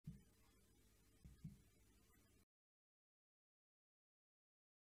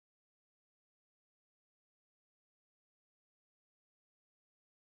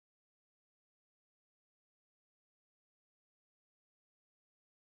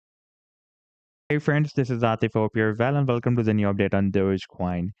Hey friends, this is Atif. Hope you're well and welcome to the new update on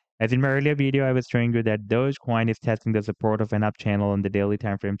Dogecoin. As in my earlier video, I was showing you that Dogecoin is testing the support of an up channel on the daily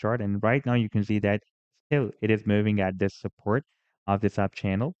time frame chart, and right now you can see that still it is moving at this support of this up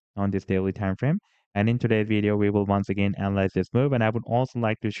channel on this daily time frame. And in today's video, we will once again analyze this move, and I would also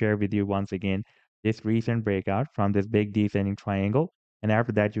like to share with you once again this recent breakout from this big descending triangle. And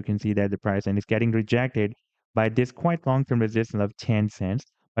after that, you can see that the price and is getting rejected by this quite long-term resistance of 10 cents.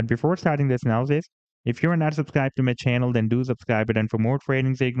 But before starting this analysis, if you're not subscribed to my channel, then do subscribe it. And for more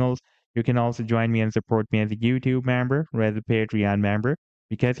trading signals, you can also join me and support me as a YouTube member or as a Patreon member,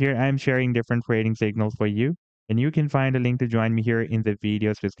 because here I'm sharing different trading signals for you. And you can find a link to join me here in the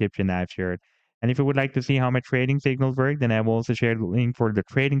video's description I've shared. And if you would like to see how my trading signals work, then I've also shared the link for the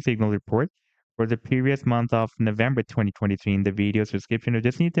trading signal report for the previous month of November 2023 in the video's description. You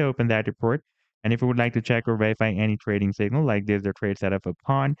just need to open that report. And if you would like to check or verify any trading signal like this, the trade setup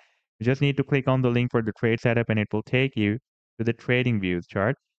upon, you just need to click on the link for the trade setup and it will take you to the trading views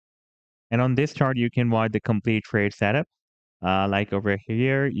chart. And on this chart, you can watch the complete trade setup. Like over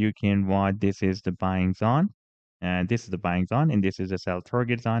here, you can watch this is the buying zone, and this is the buying zone, and this is the sell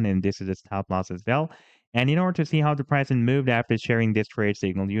target zone, and this is the stop loss as well. And in order to see how the price has moved after sharing this trade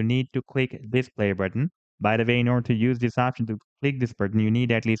signal, you need to click this play button. By the way, in order to use this option to click this button, you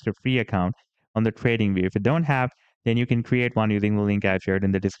need at least a free account on the trading view. If you don't have, then you can create one using the link I've shared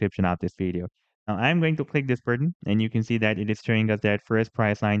in the description of this video. Now I'm going to click this button, and you can see that it is showing us that first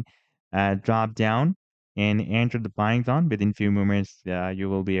price line drop down and enter the buying zone. Within few moments, you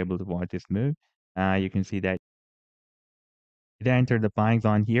will be able to watch this move. You can see that it entered the buying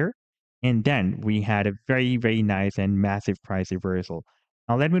zone here. And then we had a very, very nice and massive price reversal.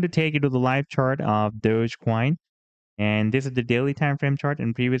 Now let me to take you to the live chart of Dogecoin. And this is the daily time frame chart.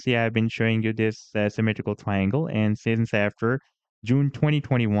 And previously, I've been showing you this symmetrical triangle. And since after June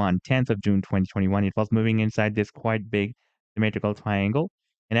 2021, 10th of June 2021, it was moving inside this quite big symmetrical triangle.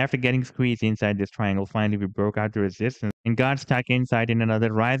 And after getting squeezed inside this triangle, finally we broke out the resistance and got stuck inside in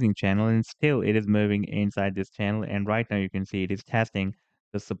another rising channel. And still, it is moving inside this channel. And right now, you can see it is testing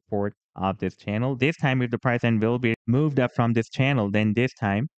the support of this channel. This time, if the price end will be moved up from this channel, then this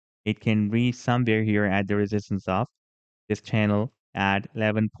time it can reach somewhere here at the resistance of this channel at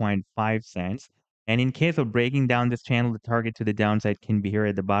 11.5 cents. And in case of breaking down this channel, the target to the downside can be here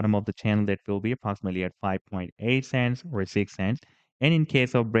at the bottom of the channel. That will be approximately at 5.8 cents or 6 cents. And in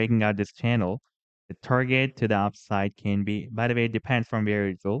case of breaking out this channel, the target to the upside can be, by the way, it depends from where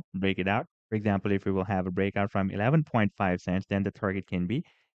it will break it out. For example, if we will have a breakout from 11.5 cents, then the target can be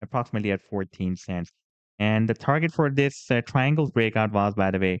approximately at 14 cents. And the target for this triangles breakout was,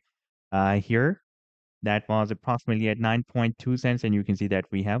 by the way, here that was approximately at 9.2 cents, and you can see that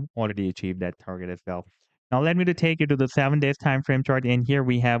we have already achieved that target as well. Now let me to take you to the 7 days time frame chart, and here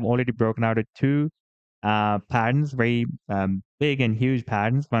we have already broken out two patterns, very big and huge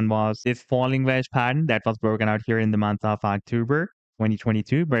patterns. One was this falling wedge pattern that was broken out here in the month of October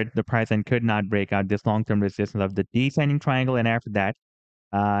 2022, but the price then could not break out this long-term resistance of the descending triangle, and after that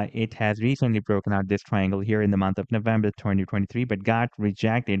it has recently broken out this triangle here in the month of November 2023, but got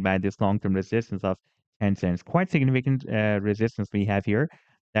rejected by this long-term resistance of 10 cents. Quite significant resistance we have here.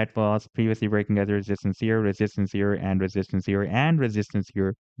 That was previously working as a resistance here, resistance here, and resistance here, and resistance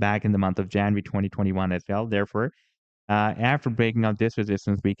here back in the month of January 2021 as well. Therefore, after breaking out this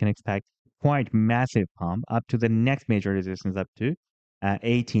resistance, we can expect quite massive pump up to the next major resistance up to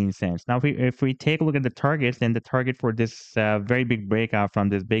 18 cents. Now, if we take a look at the targets, then the target for this very big breakout from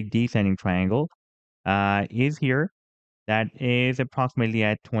this big descending triangle is here. That is approximately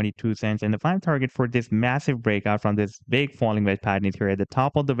at 22 cents. And the final target for this massive breakout from this big falling wedge pattern is here at the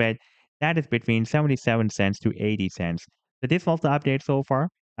top of the wedge. That is between 77 cents to 80 cents. So this was the update so far.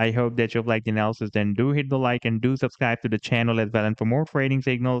 I hope that you've liked the analysis. Then do hit the like and do subscribe to the channel as well. And for more trading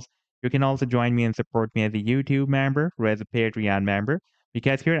signals, you can also join me and support me as a YouTube member or as a Patreon member,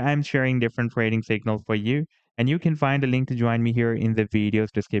 because here I'm sharing different trading signals for you. And you can find a link to join me here in the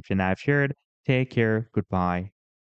video's description I've shared. Take care. Goodbye.